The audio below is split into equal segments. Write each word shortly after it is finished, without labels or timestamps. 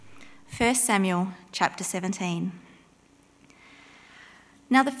1 Samuel chapter 17.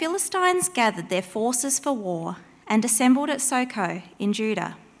 Now the Philistines gathered their forces for war and assembled at Soko in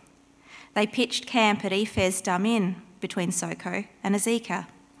Judah. They pitched camp at Ephes-Dammim between Soko and Azekah.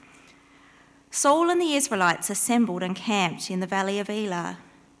 Saul and the Israelites assembled and camped in the valley of Elah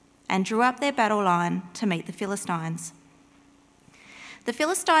and drew up their battle line to meet the Philistines. The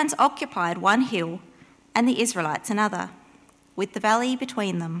Philistines occupied one hill and the Israelites another, with the valley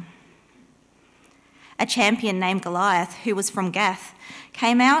between them. A champion named Goliath, who was from Gath,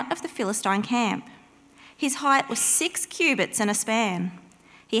 came out of the Philistine camp. His height was 6 cubits and a span.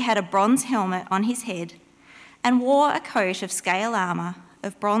 He had a bronze helmet on his head and wore a coat of scale armour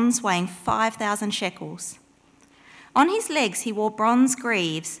of bronze weighing 5,000 shekels. On his legs he wore bronze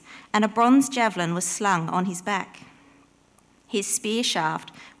greaves, and a bronze javelin was slung on his back. His spear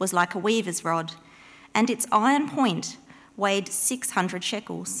shaft was like a weaver's rod, and its iron point weighed 600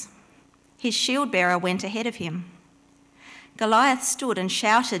 shekels. His shield-bearer went ahead of him. Goliath stood and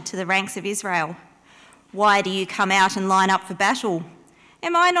shouted to the ranks of Israel, "Why do you come out and line up for battle?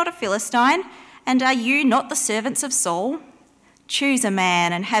 Am I not a Philistine, and are you not the servants of Saul? Choose a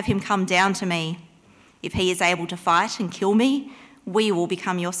man and have him come down to me. If he is able to fight and kill me, we will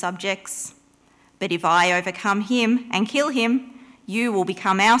become your subjects. But if I overcome him and kill him, you will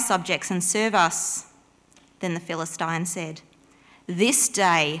become our subjects and serve us." Then the Philistine said, "This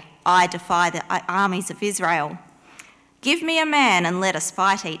day I defy the armies of Israel. Give me a man and let us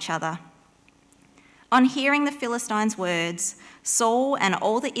fight each other." On hearing the Philistines' words, Saul and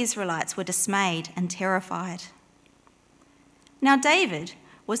all the Israelites were dismayed and terrified. Now David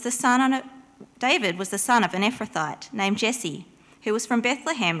was the son of an Ephrathite named Jesse, who was from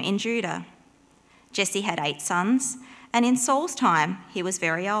Bethlehem in Judah. Jesse had 8 sons, and in Saul's time he was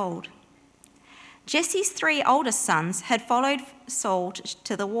very old. Jesse's 3 oldest sons had followed Saul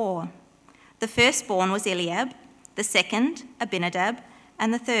to the war. The firstborn was Eliab, the second Abinadab,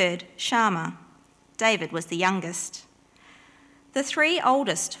 and the third Shammah. David was the youngest. The 3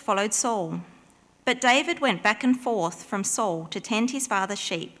 oldest followed Saul, but David went back and forth from Saul to tend his father's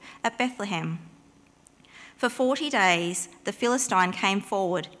sheep at Bethlehem. For 40 days the Philistine came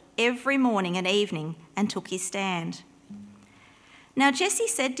forward every morning and evening and took his stand. Now Jesse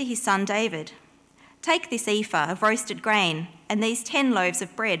said to his son David, "Take this ephah of roasted grain and these 10 loaves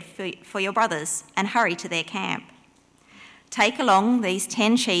of bread for your brothers and hurry to their camp. Take along these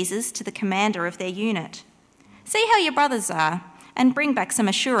 10 cheeses to the commander of their unit. See how your brothers are and bring back some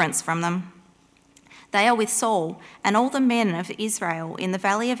assurance from them. They are with Saul and all the men of Israel in the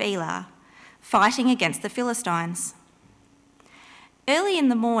valley of Elah, fighting against the Philistines." Early in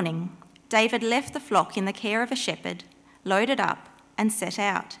the morning, David left the flock in the care of a shepherd, loaded up, and set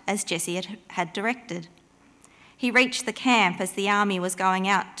out, as Jesse had directed. He reached the camp as the army was going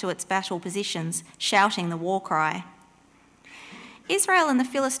out to its battle positions, shouting the war cry. Israel and the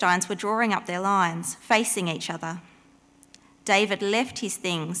Philistines were drawing up their lines, facing each other. David left his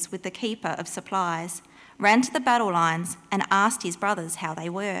things with the keeper of supplies, ran to the battle lines, and asked his brothers how they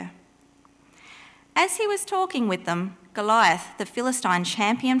were. As he was talking with them, Goliath, the Philistine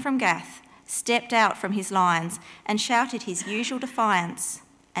champion from Gath, stepped out from his lines and shouted his usual defiance,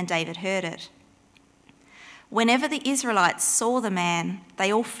 and David heard it. Whenever the Israelites saw the man,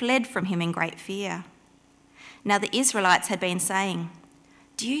 they all fled from him in great fear. Now the Israelites had been saying,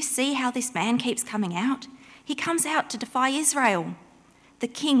 "Do you see how this man keeps coming out? He comes out to defy Israel. The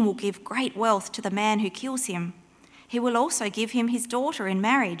king will give great wealth to the man who kills him. He will also give him his daughter in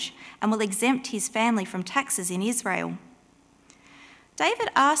marriage and will exempt his family from taxes in Israel." David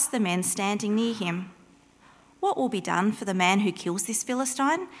asked the men standing near him, "What will be done for the man who kills this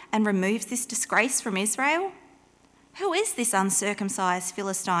Philistine and removes this disgrace from Israel? Who is this uncircumcised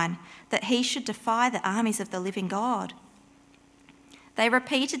Philistine that he should defy the armies of the living God?" They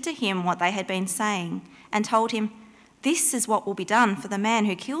repeated to him what they had been saying and told him, "This is what will be done for the man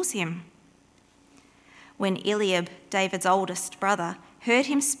who kills him." When Eliab, David's oldest brother, heard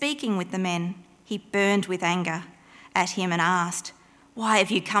him speaking with the men, he burned with anger at him and asked, "Why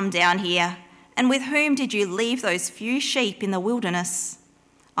have you come down here? And with whom did you leave those few sheep in the wilderness?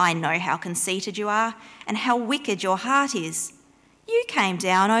 I know how conceited you are and how wicked your heart is. You came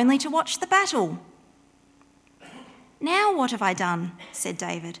down only to watch the battle." "Now what have I done?" said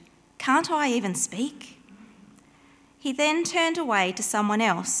David. "Can't I even speak?" He then turned away to someone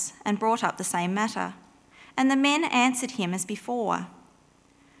else and brought up the same matter, and the men answered him as before.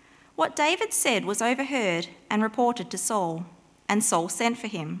 What David said was overheard and reported to Saul, and Saul sent for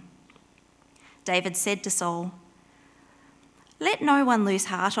him. David said to Saul, "Let no one lose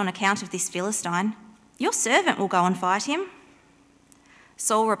heart on account of this Philistine. Your servant will go and fight him."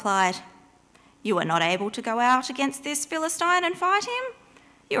 Saul replied, "You are not able to go out against this Philistine and fight him?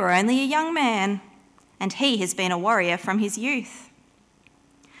 You are only a young man, and he has been a warrior from his youth."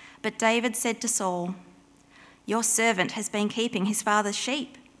 But David said to Saul, "Your servant has been keeping his father's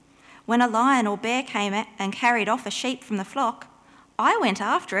sheep. When a lion or bear came and carried off a sheep from the flock, I went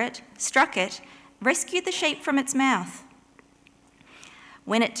after it, struck it, rescued the sheep from its mouth.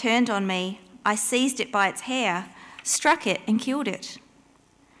 When it turned on me, I seized it by its hair, struck it and killed it.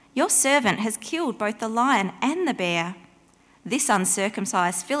 Your servant has killed both the lion and the bear. This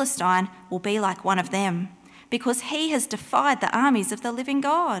uncircumcised Philistine will be like one of them, because he has defied the armies of the living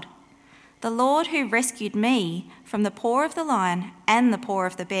God. The Lord who rescued me from the paw of the lion and the paw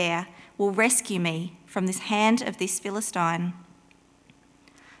of the bear will rescue me from this hand of this Philistine."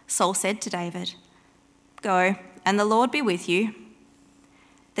 Saul said to David, "Go, and the Lord be with you."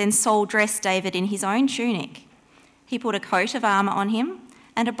 Then Saul dressed David in his own tunic. He put a coat of armour on him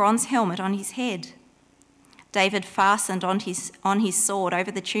and a bronze helmet on his head. David fastened on his sword over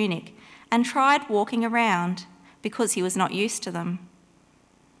the tunic and tried walking around because he was not used to them.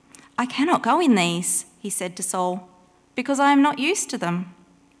 "I cannot go in these," he said to Saul, "because I am not used to them."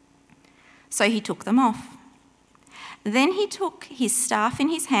 So he took them off. Then he took his staff in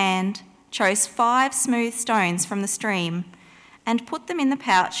his hand, chose 5 smooth stones from the stream, and put them in the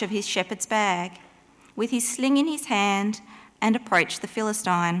pouch of his shepherd's bag, with his sling in his hand, and approached the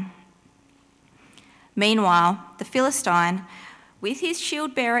Philistine. Meanwhile, the Philistine, with his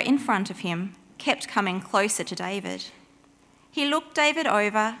shield-bearer in front of him, kept coming closer to David. He looked David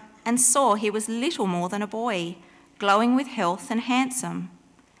over and saw he was little more than a boy, glowing with health and handsome,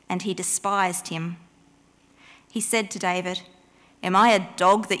 and he despised him. He said to David, "Am I a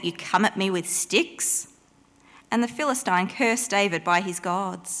dog that you come at me with sticks?" And the Philistine cursed David by his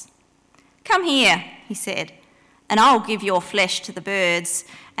gods. "Come here," he said, "and I'll give your flesh to the birds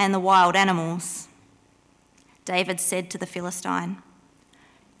and the wild animals." David said to the Philistine,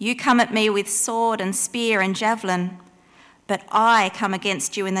 "You come at me with sword and spear and javelin, but I come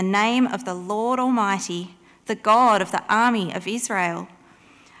against you in the name of the Lord Almighty, the God of the army of Israel,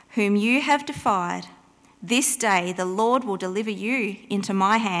 whom you have defied. This day the Lord will deliver you into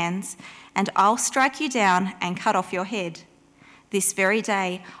my hands, and I'll strike you down and cut off your head. This very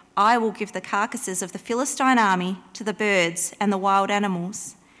day I will give the carcasses of the Philistine army to the birds and the wild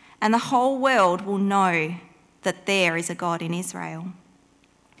animals, and the whole world will know that there is a God in Israel.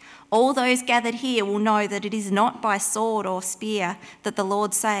 All those gathered here will know that it is not by sword or spear that the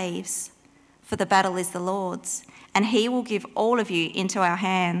Lord saves, for the battle is the Lord's, and he will give all of you into our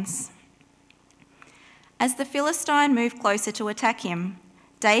hands." As the Philistine moved closer to attack him,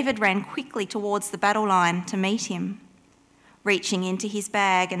 David ran quickly towards the battle line to meet him. Reaching into his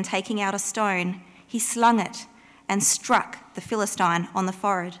bag and taking out a stone, he slung it and struck the Philistine on the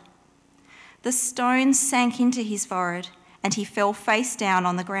forehead. The stone sank into his forehead, and he fell face down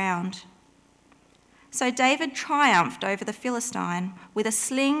on the ground. So David triumphed over the Philistine with a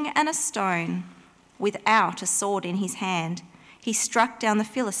sling and a stone. Without a sword in his hand, he struck down the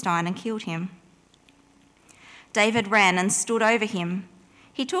Philistine and killed him. David ran and stood over him.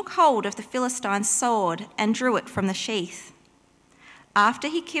 He took hold of the Philistine's sword and drew it from the sheath. After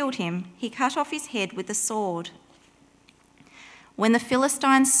he killed him, he cut off his head with the sword. When the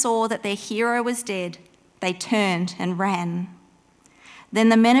Philistines saw that their hero was dead, they turned and ran. Then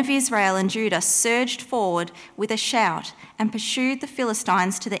the men of Israel and Judah surged forward with a shout and pursued the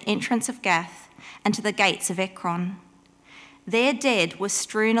Philistines to the entrance of Gath and to the gates of Ekron. Their dead were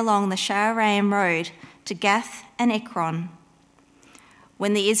strewn along the Sha'araim road to Gath and Ekron.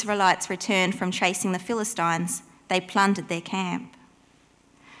 When the Israelites returned from chasing the Philistines, they plundered their camp.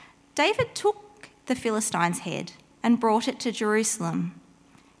 David took the Philistine's head and brought it to Jerusalem.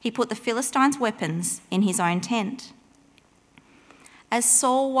 He put the Philistines' weapons in his own tent. As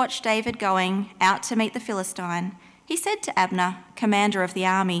Saul watched David going out to meet the Philistine, he said to Abner, commander of the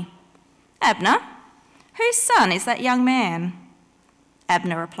army, "Abner, whose son is that young man?"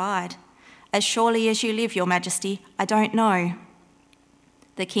 Abner replied, "As surely as you live, your majesty, I don't know."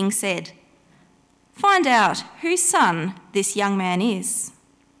 The king said, "Find out whose son this young man is."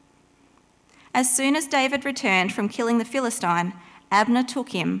 As soon as David returned from killing the Philistine, Abner took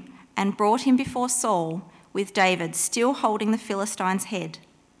him and brought him before Saul, with David still holding the Philistine's head.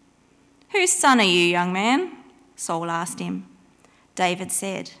 "Whose son are you, young man?" Saul asked him. David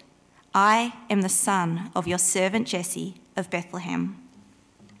said, "I am the son of your servant Jesse of Bethlehem."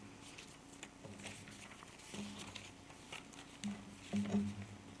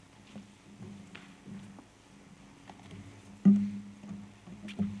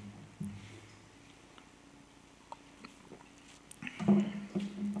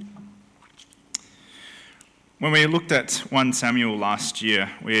 When we looked at 1 Samuel last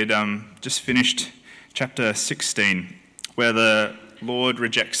year, we had just finished chapter 16, where the Lord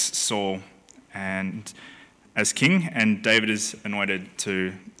rejects Saul and as king, and David is anointed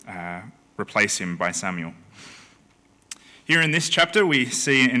to replace him by Samuel. Here in this chapter, we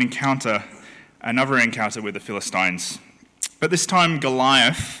see another encounter with the Philistines. But this time,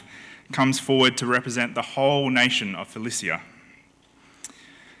 Goliath comes forward to represent the whole nation of Philistia.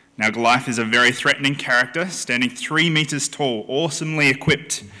 Now, Goliath is a very threatening character, standing 3 meters tall, awesomely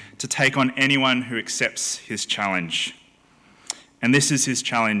equipped to take on anyone who accepts his challenge. And this is his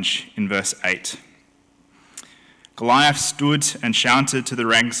challenge in verse 8. Goliath stood and shouted to the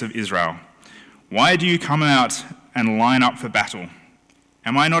ranks of Israel, "Why do you come out and line up for battle?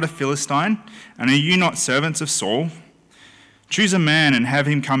 Am I not a Philistine, and are you not servants of Saul? Choose a man and have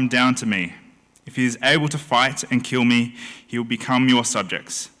him come down to me. If he is able to fight and kill me, he will become your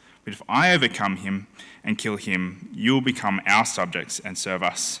subjects. But if I overcome him and kill him, you will become our subjects and serve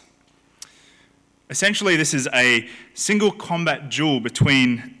us." Essentially, this is a single combat duel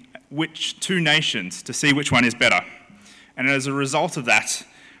between two nations to see which one is better. And as a result of that,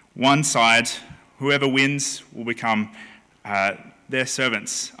 one side, whoever wins, will become their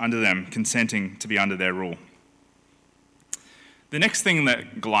servants under them, consenting to be under their rule. The next thing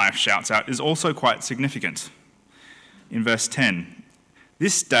that Goliath shouts out is also quite significant. In verse 10,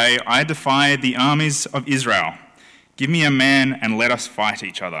 "This day I defy the armies of Israel. Give me a man and let us fight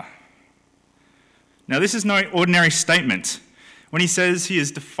each other." Now, this is no ordinary statement. When he says he is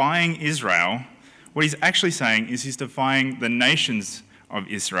defying Israel, what he's actually saying is he's defying the nations of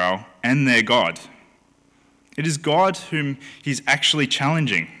Israel and their God. It is God whom he's actually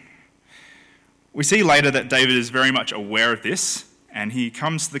challenging. We see later that David is very much aware of this, and he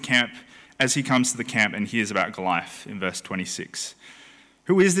comes to the camp and hears about Goliath in verse 26.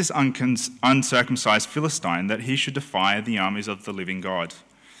 Who is this uncircumcised Philistine that he should defy the armies of the living God?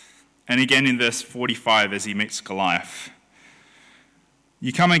 And again in verse 45 as he meets Goliath.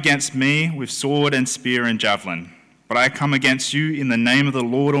 "You come against me with sword and spear and javelin, but I come against you in the name of the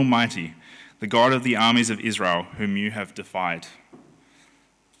Lord Almighty, the God of the armies of Israel, whom you have defied."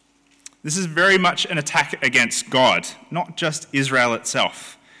 This is very much an attack against God, not just Israel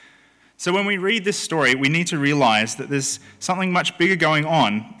itself. So when we read this story, we need to realize that there's something much bigger going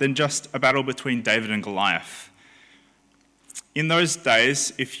on than just a battle between David and Goliath. In those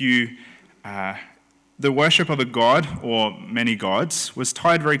days, the worship of a god or many gods was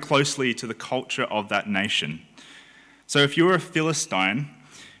tied very closely to the culture of that nation. So if you were a Philistine,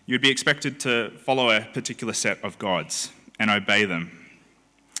 you'd be expected to follow a particular set of gods and obey them.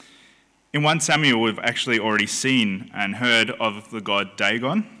 In 1 Samuel, we've actually already seen and heard of the god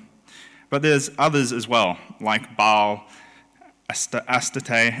Dagon, but there's others as well, like Baal,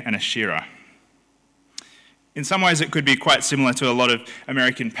 Astarte, and Asherah. In some ways, it could be quite similar to a lot of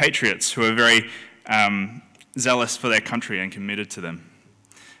American patriots who are very zealous for their country and committed to them.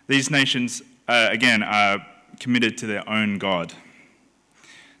 These nations, again, are committed to their own God.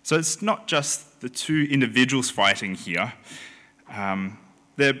 So it's not just the two individuals fighting here.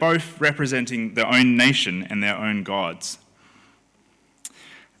 They're both representing their own nation and their own gods.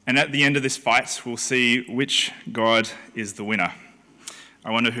 And at the end of this fight, we'll see which god is the winner.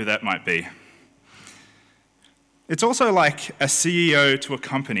 I wonder who that might be. It's also like a CEO to a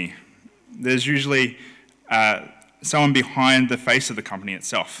company. There's usually someone behind the face of the company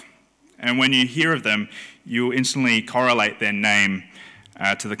itself. And when you hear of them, you'll instantly correlate their name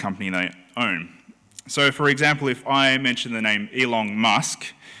to the company they own. So, for example, if I mention the name Elon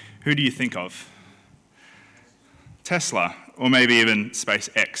Musk, who do you think of? Tesla, or maybe even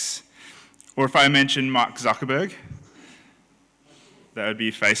SpaceX. Or if I mention Mark Zuckerberg, that would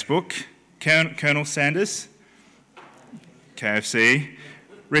be Facebook. Colonel Sanders, KFC.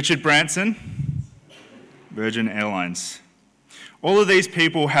 Richard Branson, Virgin Airlines. All of these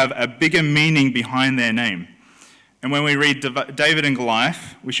people have a bigger meaning behind their name. And when we read David and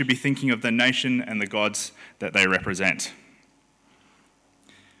Goliath, we should be thinking of the nation and the gods that they represent.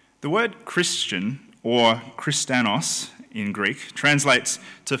 The word Christian, or Christanos in Greek, translates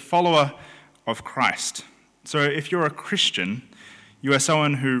to follower of Christ. So if you're a Christian, you are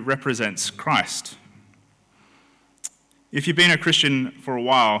someone who represents Christ. If you've been a Christian for a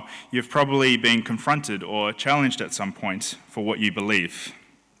while, you've probably been confronted or challenged at some point for what you believe.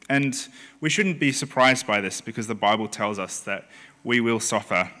 And we shouldn't be surprised by this because the Bible tells us that we will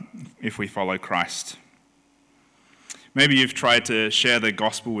suffer if we follow Christ. Maybe you've tried to share the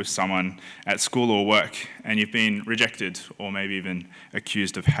gospel with someone at school or work and you've been rejected or maybe even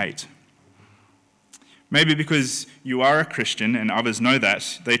accused of hate. Maybe because you are a Christian and others know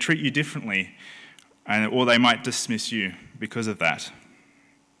that, they treat you differently or they might dismiss you because of that.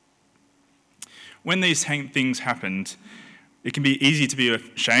 When these things happened, it can be easy to be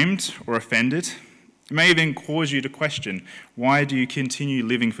ashamed or offended. It may even cause you to question, why do you continue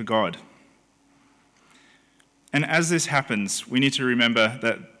living for God? And as this happens, we need to remember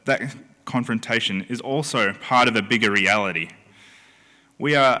that confrontation is also part of a bigger reality.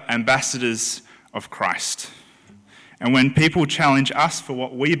 We are ambassadors of Christ. And when people challenge us for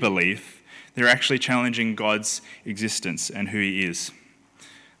what we believe, they're actually challenging God's existence and who he is.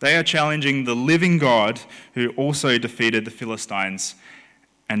 They are challenging the living God who also defeated the Philistines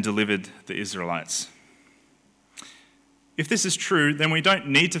and delivered the Israelites. If this is true, then we don't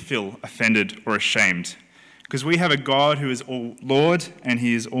need to feel offended or ashamed, because we have a God who is all Lord and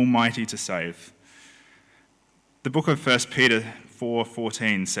he is almighty to save. The book of 1 Peter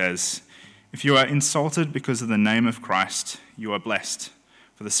 4:14 says, "If you are insulted because of the name of Christ, you are blessed,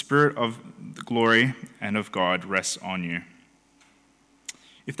 for the Spirit of the glory and of God rests on you."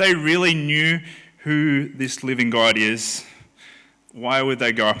 If they really knew who this living God is, why would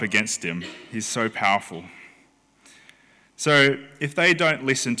they go up against him? He's so powerful. So if they don't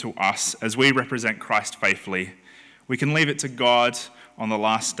listen to us as we represent Christ faithfully, we can leave it to God on the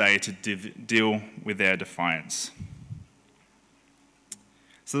last day to deal with their defiance.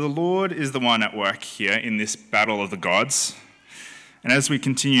 So the Lord is the one at work here in this battle of the gods. And as we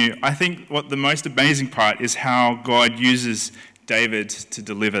continue, I think what the most amazing part is how God uses David to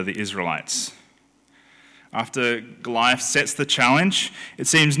deliver the Israelites. After Goliath sets the challenge, it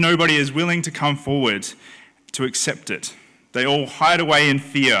seems nobody is willing to come forward to accept it. They all hide away in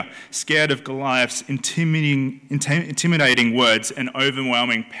fear, scared of Goliath's intimidating words and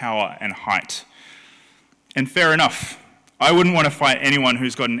overwhelming power and height. And fair enough, I wouldn't want to fight anyone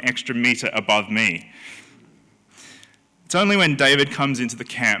who's got an extra meter above me. It's only when David comes into the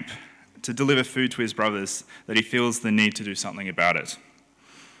camp to deliver food to his brothers that he feels the need to do something about it.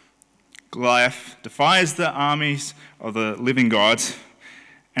 Goliath defies the armies of the living God,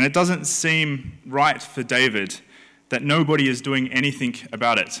 and it doesn't seem right for David that nobody is doing anything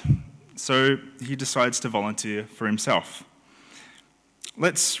about it. So he decides to volunteer for himself.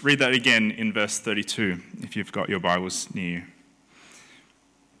 Let's read that again in verse 32, if you've got your Bibles near you.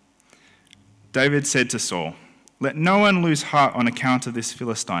 David said to Saul, "Let no one lose heart on account of this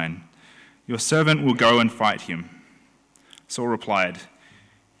Philistine. Your servant will go and fight him." Saul replied,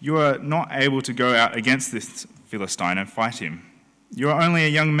 "You are not able to go out against this Philistine and fight him. You are only a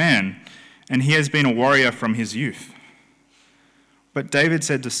young man, and he has been a warrior from his youth." But David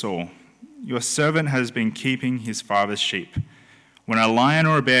said to Saul, "Your servant has been keeping his father's sheep. When a lion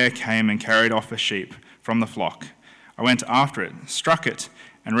or a bear came and carried off a sheep from the flock, I went after it, struck it,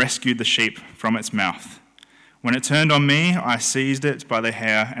 and rescued the sheep from its mouth. When it turned on me, I seized it by the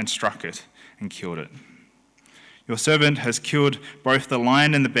hair and struck it and killed it. Your servant has killed both the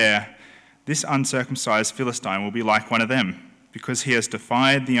lion and the bear. This uncircumcised Philistine will be like one of them, because he has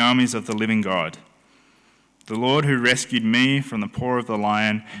defied the armies of the living God. The Lord who rescued me from the paw of the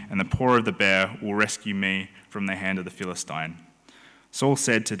lion and the paw of the bear will rescue me from the hand of the Philistine." Saul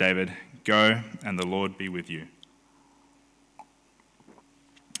said to David, "Go, and the Lord be with you."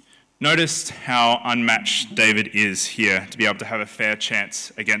 Notice how unmatched David is here to be able to have a fair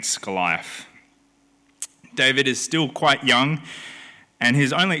chance against Goliath. David is still quite young, and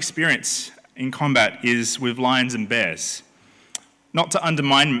his only experience in combat is with lions and bears. Not to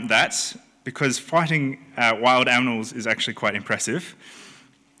undermine that, because fighting wild animals is actually quite impressive.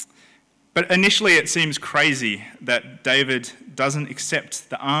 But initially it seems crazy that David doesn't accept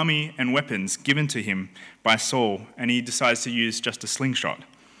the army and weapons given to him by Saul, and he decides to use just a slingshot.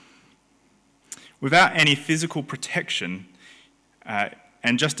 Without any physical protection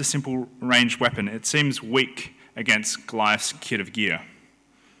and just a simple ranged weapon, it seems weak against Goliath's kit of gear.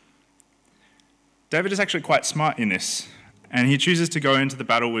 David is actually quite smart in this, and he chooses to go into the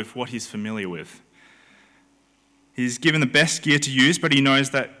battle with what he's familiar with. He's given the best gear to use, but he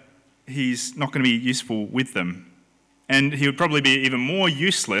knows that he's not going to be useful with them. And he would probably be even more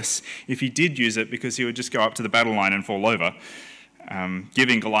useless if he did use it, because he would just go up to the battle line and fall over,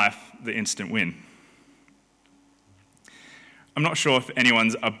 giving Goliath the instant win. I'm not sure if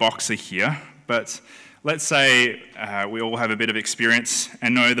anyone's a boxer here, but let's say we all have a bit of experience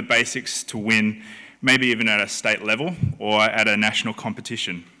and know the basics to win, maybe even at a state level or at a national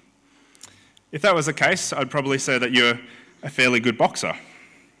competition. If that was the case, I'd probably say that you're a fairly good boxer.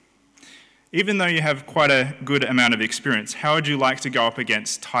 Even though you have quite a good amount of experience, how would you like to go up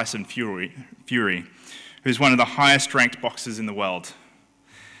against Tyson Fury, who's one of the highest ranked boxers in the world?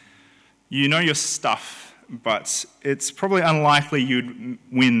 You know your stuff, but it's probably unlikely you'd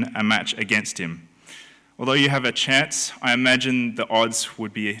win a match against him. Although you have a chance, I imagine the odds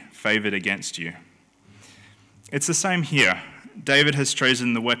would be favoured against you. It's the same here. David has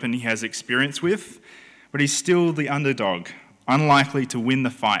chosen the weapon he has experience with, but he's still the underdog, unlikely to win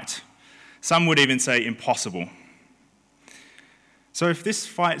the fight. Some would even say impossible. So if this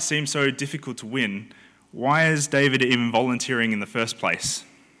fight seems so difficult to win, why is David even volunteering in the first place?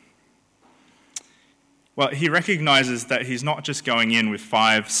 Well, he recognises that he's not just going in with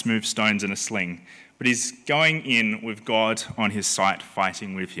 5 smooth stones and a sling, but he's going in with God on his side,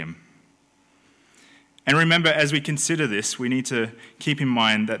 fighting with him. And remember, as we consider this, we need to keep in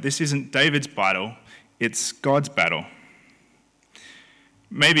mind that this isn't David's battle, it's God's battle.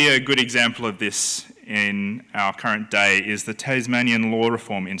 Maybe a good example of this in our current day is the Tasmanian Law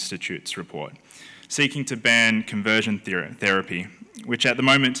Reform Institute's report, seeking to ban conversion therapy, which at the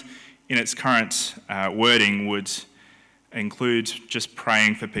moment, in its current wording, would include just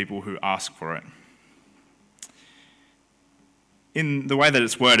praying for people who ask for it. In the way that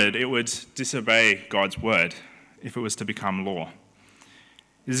it's worded, it would disobey God's word if it was to become law.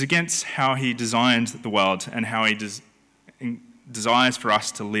 It is against how he designed the world and how he desires for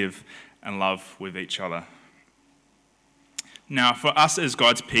us to live and love with each other. Now, for us as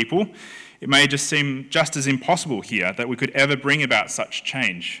God's people, it may just seem just as impossible here that we could ever bring about such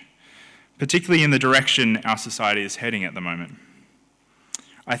change, particularly in the direction our society is heading at the moment.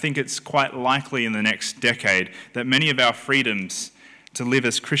 I think it's quite likely in the next decade that many of our freedoms to live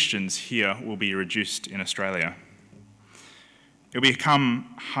as Christians here will be reduced in Australia. It will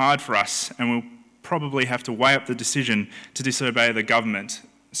become hard for us, and we'll probably have to weigh up the decision to disobey the government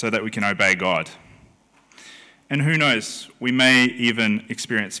so that we can obey God. And who knows, we may even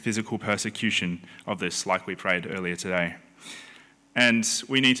experience physical persecution of this, like we prayed earlier today. And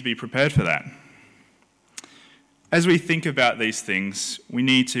we need to be prepared for that. As we think about these things, we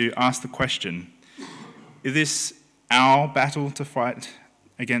need to ask the question, is this our battle to fight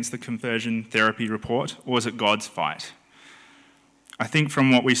against the conversion therapy report, or is it God's fight? I think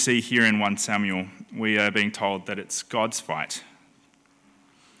from what we see here in 1 Samuel, we are being told that it's God's fight.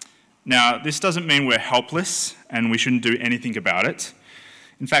 Now, this doesn't mean we're helpless and we shouldn't do anything about it.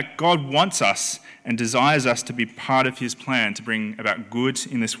 In fact, God wants us and desires us to be part of his plan to bring about good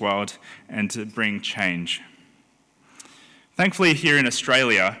in this world and to bring change. Thankfully, here in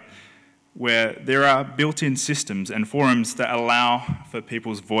Australia, where there are built-in systems and forums that allow for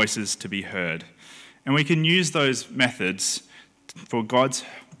people's voices to be heard, and we can use those methods for God's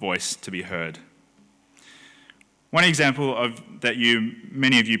voice to be heard. One example of that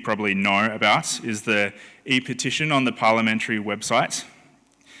many of you probably know about is the e-petition on the parliamentary website,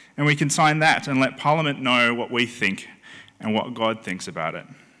 and we can sign that and let Parliament know what we think and what God thinks about it.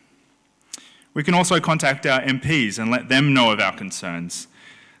 We can also contact our MPs and let them know of our concerns.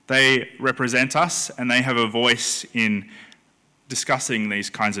 They represent us and they have a voice in discussing these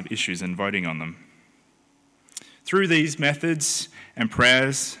kinds of issues and voting on them. Through these methods and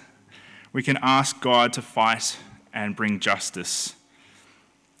prayers, we can ask God to fight and bring justice.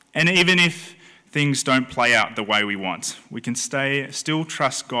 And even if things don't play out the way we want, we can still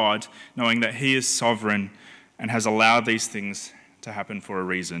trust God, knowing that he is sovereign and has allowed these things to happen for a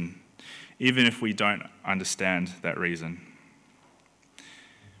reason, even if we don't understand that reason.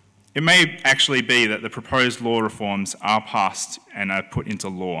 It may actually be that the proposed law reforms are passed and are put into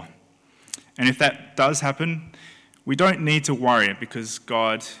law. And if that does happen, we don't need to worry because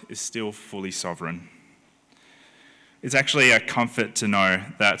God is still fully sovereign. It's actually a comfort to know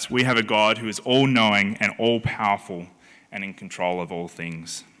that we have a God who is all-knowing and all-powerful and in control of all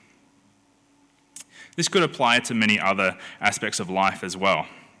things. This could apply to many other aspects of life as well,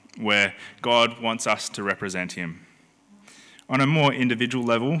 where God wants us to represent him. On a more individual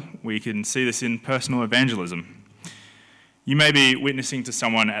level, we can see this in personal evangelism. You may be witnessing to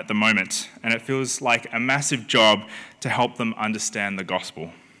someone at the moment, and it feels like a massive job to help them understand the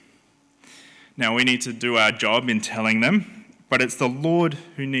gospel. Now, we need to do our job in telling them, but it's the Lord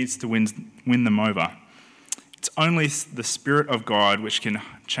who needs to win them over. It's only the Spirit of God which can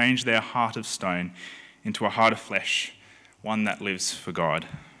change their heart of stone into a heart of flesh, one that lives for God.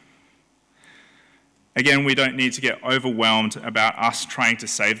 Again, we don't need to get overwhelmed about us trying to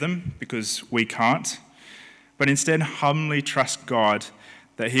save them because we can't, but instead humbly trust God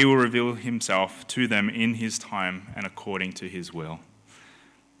that he will reveal himself to them in his time and according to his will.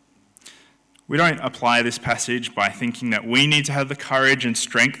 We don't apply this passage by thinking that we need to have the courage and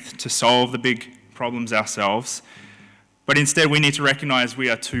strength to solve the big problems ourselves, but instead we need to recognize we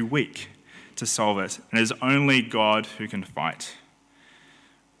are too weak to solve it, and it is only God who can fight.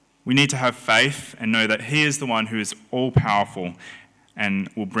 We need to have faith and know that he is the one who is all-powerful, and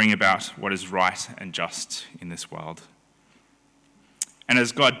will bring about what is right and just in this world. And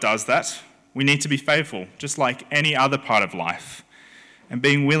as God does that, we need to be faithful, just like any other part of life, and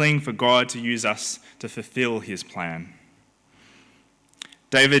being willing for God to use us to fulfill his plan.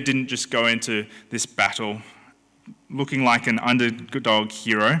 David didn't just go into this battle looking like an underdog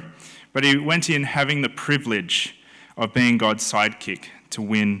hero, but he went in having the privilege of being God's sidekick to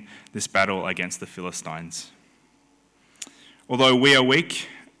win this battle against the Philistines. Although we are weak,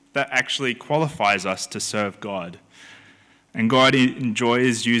 that actually qualifies us to serve God. And God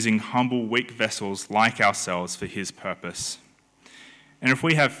enjoys using humble, weak vessels like ourselves for his purpose. And if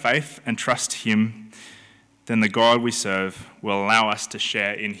we have faith and trust him, then the God we serve will allow us to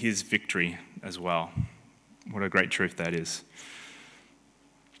share in his victory as well. What a great truth that is.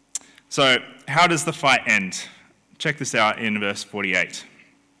 So, how does the fight end? Check this out in verse 48.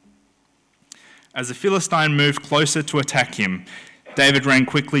 As the Philistine moved closer to attack him, David ran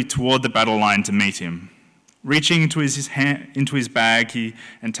quickly toward the battle line to meet him. Reaching into his bag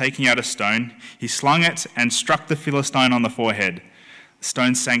and taking out a stone, he slung it and struck the Philistine on the forehead. The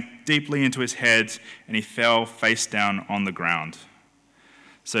stone sank deeply into his head, and he fell face down on the ground.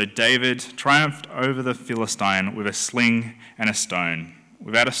 So David triumphed over the Philistine with a sling and a stone.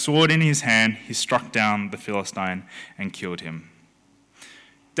 Without a sword in his hand, he struck down the Philistine and killed him.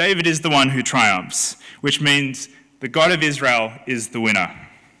 David is the one who triumphs, which means the God of Israel is the winner.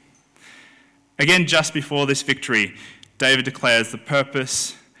 Again, just before this victory, David declares the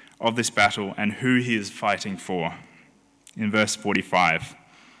purpose of this battle and who he is fighting for. In verse 45,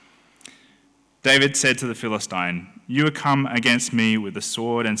 David said to the Philistine, "You have come against me with the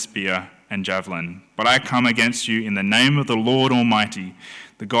sword and spear and javelin, but I come against you in the name of the Lord Almighty,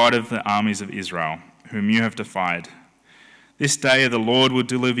 the God of the armies of Israel, whom you have defied. This day the Lord will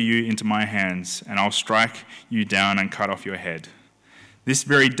deliver you into my hands, and I'll strike you down and cut off your head. This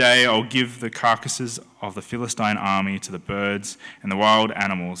very day I'll give the carcasses of the Philistine army to the birds and the wild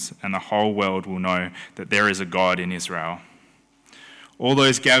animals, and the whole world will know that there is a God in Israel. All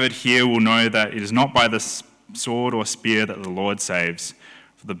those gathered here will know that it is not by the sword or spear that the Lord saves,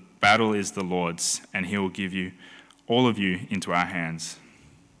 for the battle is the Lord's, and he will give you, all of you, into our hands.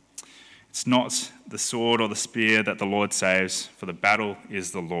 It's not the sword or the spear that the Lord saves, for the battle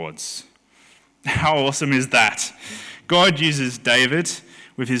is the Lord's." How awesome is that? God uses David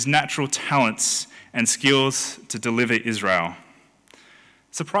with his natural talents and skills to deliver Israel.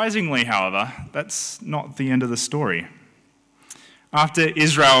 Surprisingly, however, that's not the end of the story. After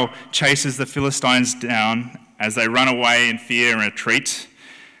Israel chases the Philistines down as they run away in fear and retreat,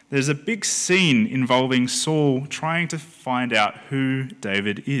 there's a big scene involving Saul trying to find out who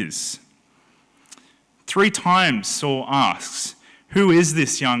David is. 3 times Saul asks, "Who is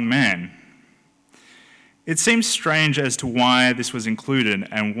this young man?" It seems strange as to why this was included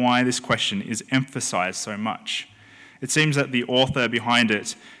and why this question is emphasized so much. It seems that the author behind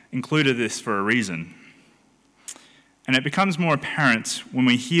it included this for a reason. And it becomes more apparent when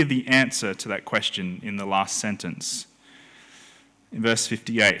we hear the answer to that question in the last sentence. In verse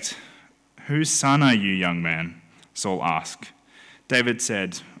 58, "Whose son are you, young man?" Saul asked. David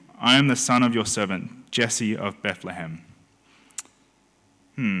said, "I am the son of your servant, Jesse of Bethlehem."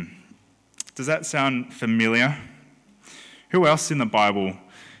 Does that sound familiar? Who else in the Bible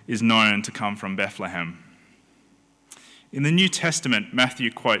is known to come from Bethlehem? In the New Testament,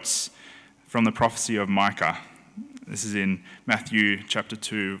 Matthew quotes from the prophecy of Micah. This is in Matthew chapter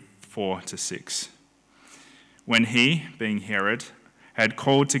 2, 4-6. When he, being Herod, had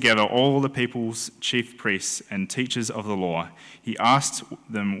called together all the people's chief priests and teachers of the law, he asked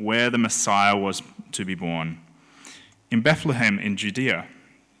them where the Messiah was to be born. "In Bethlehem in Judea,"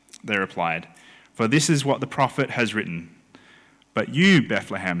 they replied, "for this is what the prophet has written. But you,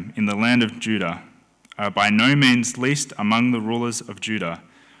 Bethlehem, in the land of Judah, are by no means least among the rulers of Judah,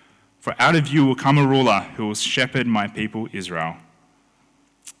 for out of you will come a ruler who will shepherd my people Israel."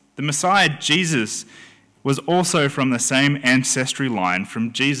 The Messiah, Jesus, was also from the same ancestry line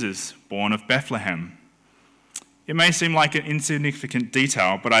from Jesus, born of Bethlehem. It may seem like an insignificant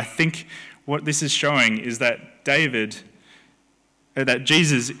detail, but I think what this is showing is that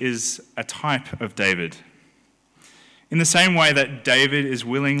Jesus is a type of David. In the same way that David is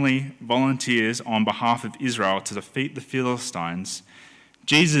willingly volunteers on behalf of Israel to defeat the Philistines,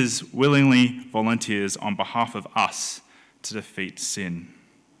 Jesus willingly volunteers on behalf of us to defeat sin.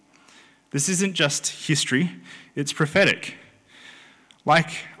 This isn't just history, it's prophetic.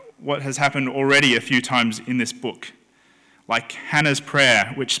 Like what has happened already a few times in this book, like Hannah's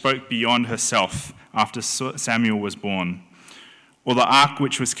prayer, which spoke beyond herself after Samuel was born, or the ark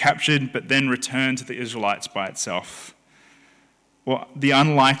which was captured but then returned to the Israelites by itself. or the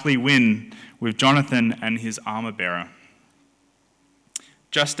unlikely win with Jonathan and his armor bearer.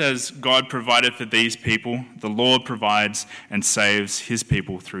 Just as God provided for these people, the Lord provides and saves his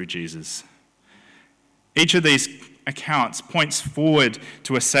people through Jesus. Each of these accounts points forward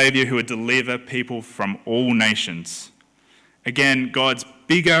to a Saviour who would deliver people from all nations. Again, God's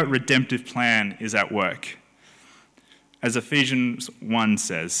bigger redemptive plan is at work. As Ephesians 1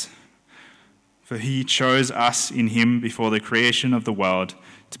 says, "For he chose us in him before the creation of the world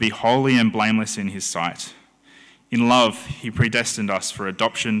to be holy and blameless in his sight. In love, he predestined us for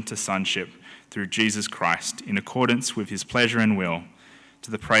adoption to sonship through Jesus Christ, in accordance with his pleasure and will, to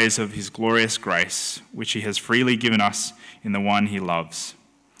the praise of his glorious grace, which he has freely given us in the one he loves.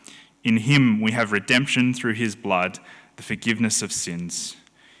 In him we have redemption through his blood, the forgiveness of sins,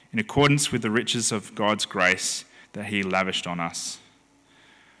 in accordance with the riches of God's grace that he lavished on us."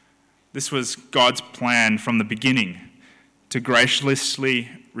 This was God's plan from the beginning, to graciously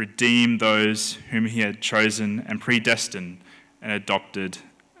redeem those whom he had chosen and predestined and adopted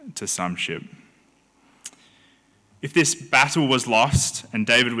to sonship. If this battle was lost and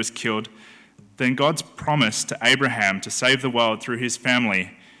David was killed, then God's promise to Abraham to save the world through his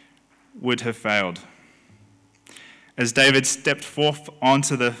family would have failed. As David stepped forth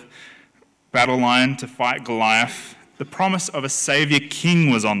onto the battle line to fight Goliath, the promise of a Saviour King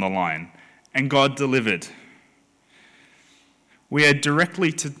was on the line, and God delivered. We are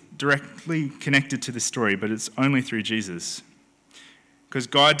directly connected to this story, but it's only through Jesus. Because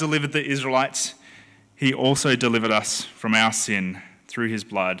God delivered the Israelites, he also delivered us from our sin through his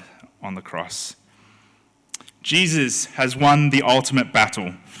blood on the cross. Jesus has won the ultimate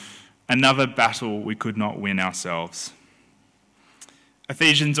battle, another battle we could not win ourselves.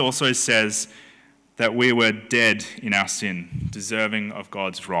 Ephesians also says that we were dead in our sin, deserving of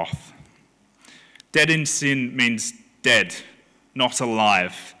God's wrath. Dead in sin means dead, not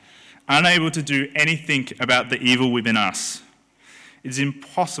alive, unable to do anything about the evil within us. It is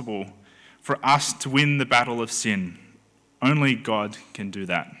impossible for us to win the battle of sin. Only God can do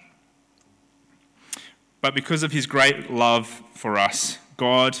that. But because of his great love for us,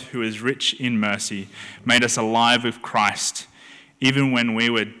 God, who is rich in mercy, made us alive with Christ, even when we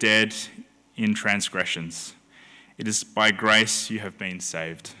were dead in transgressions. It is by grace you have been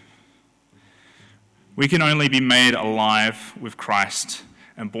saved. We can only be made alive with Christ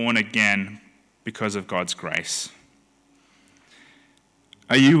and born again because of God's grace.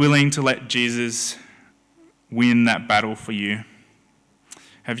 Are you willing to let Jesus win that battle for you?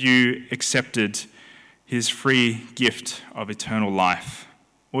 Have you accepted his free gift of eternal life?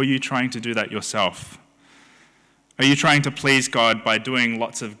 Or are you trying to do that yourself? Are you trying to please God by doing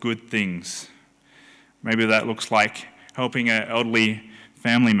lots of good things? Maybe that looks like helping an elderly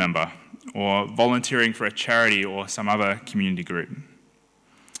family member or volunteering for a charity or some other community group.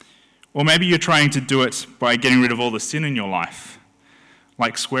 Or maybe you're trying to do it by getting rid of all the sin in your life,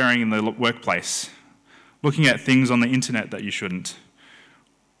 like swearing in the workplace, looking at things on the internet that you shouldn't,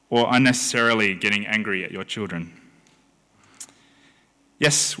 or unnecessarily getting angry at your children.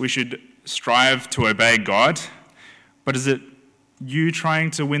 Yes, we should strive to obey God, but is it you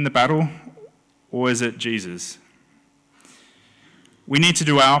trying to win the battle, or is it Jesus? We need to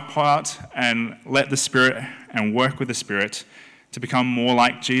do our part and let the Spirit and work with the Spirit to become more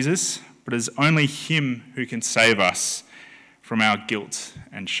like Jesus, but it is only him who can save us from our guilt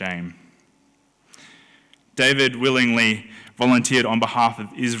and shame. David willingly volunteered on behalf of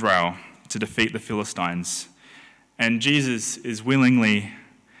Israel to defeat the Philistines, and Jesus is willingly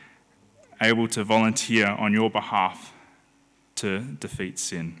able to volunteer on your behalf to defeat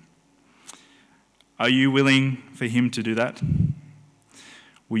sin. Are you willing for him to do that?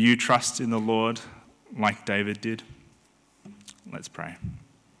 Will you trust in the Lord like David did? Let's pray.